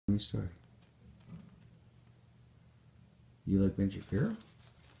a story. You like Ben Shapiro?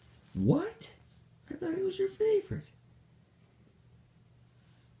 What? I thought he was your favorite.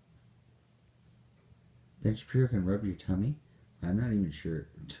 Ben Shapiro can rub your tummy? I'm not even sure.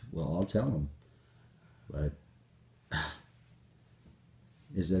 Well, I'll tell him. But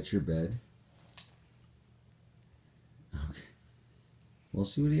is that your bed? Okay. We'll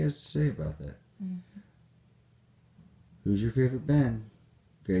see what he has to say about that. Mm-hmm. Who's your favorite Ben?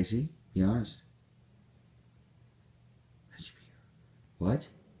 Gracie, be honest. Ben Shapiro. What?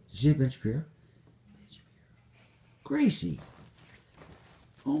 Did you say Ben Shapiro? Ben Shapiro. Gracie.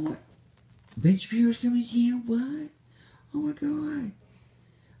 Oh my. Ben Shapiro's coming to town? What? Oh my God.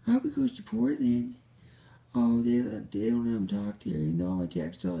 I hope he goes to Portland. Oh, they don't let him talk there, even though all my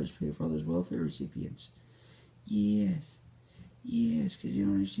tax dollars pay for all those welfare recipients. Yes. Yes, because they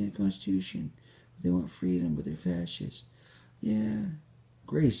don't understand the Constitution. They want freedom, but they're fascist. Yeah.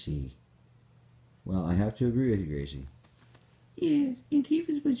 Gracie. Well, I have to agree with you, Gracie. Yes,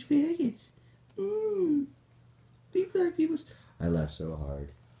 Antifa's a bunch of faggots. Big black people. I laughed so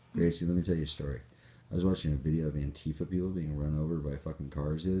hard. Gracie, let me tell you a story. I was watching a video of Antifa people being run over by fucking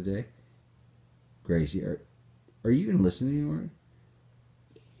cars the other day. Gracie, are you even listening anymore?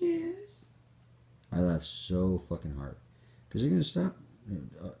 Yes. I laughed so fucking hard. Because they're going to stop.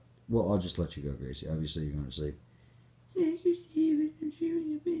 Well, I'll just let you go, Gracie. Obviously, you're going to sleep. Thank you, Steven. I'm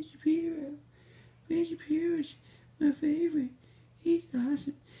cheering at Ben Shapiro. Ben Shapiro's my favorite. He's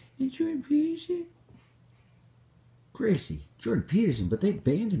awesome. And Jordan Peterson. Gracie, Jordan Peterson, but they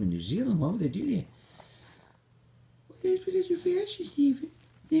banned him in New Zealand. Why would they do that? Well, that's because you're fascist, Steven.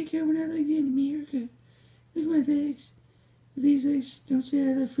 Thank God we're not like that in America. Look at my legs. If these legs don't say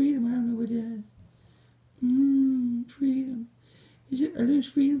I love freedom, I don't know what does. Freedom. Are those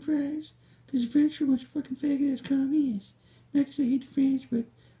freedom fries? Because the French are a bunch of fucking faggot ass communists. Not because I hate the French, but,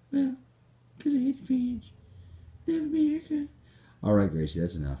 well, because I hate the French. Love America. Alright, Gracie,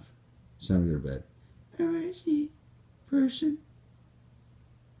 that's enough. It's time to go to bed. Alright, see. Person.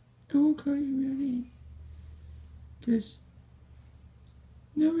 I won't call you real name. Because,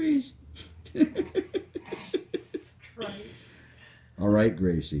 no reason. Alright,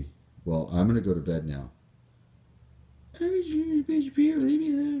 Gracie. Well, I'm going to go to bed now. I was dreaming of Ben Shapiro. Leave me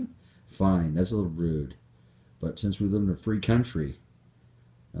alone. Fine, that's a little rude. But since we live in a free country,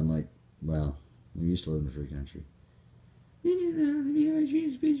 I'm like, well, we used to live in a free country. Leave me alone. Let me have my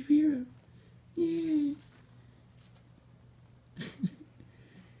dreams of Ben Shapiro. Yeah.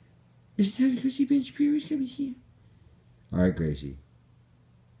 It's time to go see Ben Shapiro's coming here. Alright, Gracie.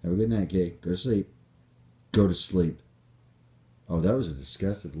 Have a good night, Kay. Go to sleep. Go to sleep. Oh, that was a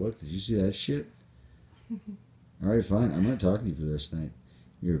disgusted look. Did you see that shit? Alright, fine. I'm not talking to you for the rest of the night.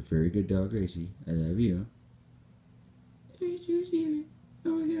 You're a very good dog, Gracie. I love you. You too, Steven. Oh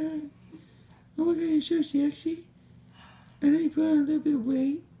my God. Oh my God, you're so sexy. I know you put on a little bit of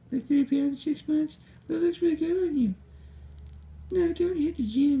weight, like 30 pounds in 6 months, but it looks really good on you. No, don't hit the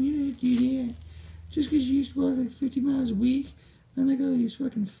gym. You don't have to do that. Just because you used to walk like 50 miles a week, unlike all these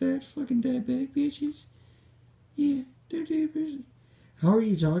fucking fat fucking diabetic bitches. Yeah, don't do it, person. How are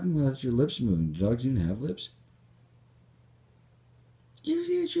you talking without your lips moving? Do dogs even have lips? You ever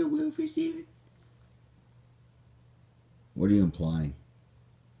see that show Wilfred, Steven? What are you implying?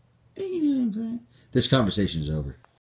 I think you know what I'm implying. This conversation is over.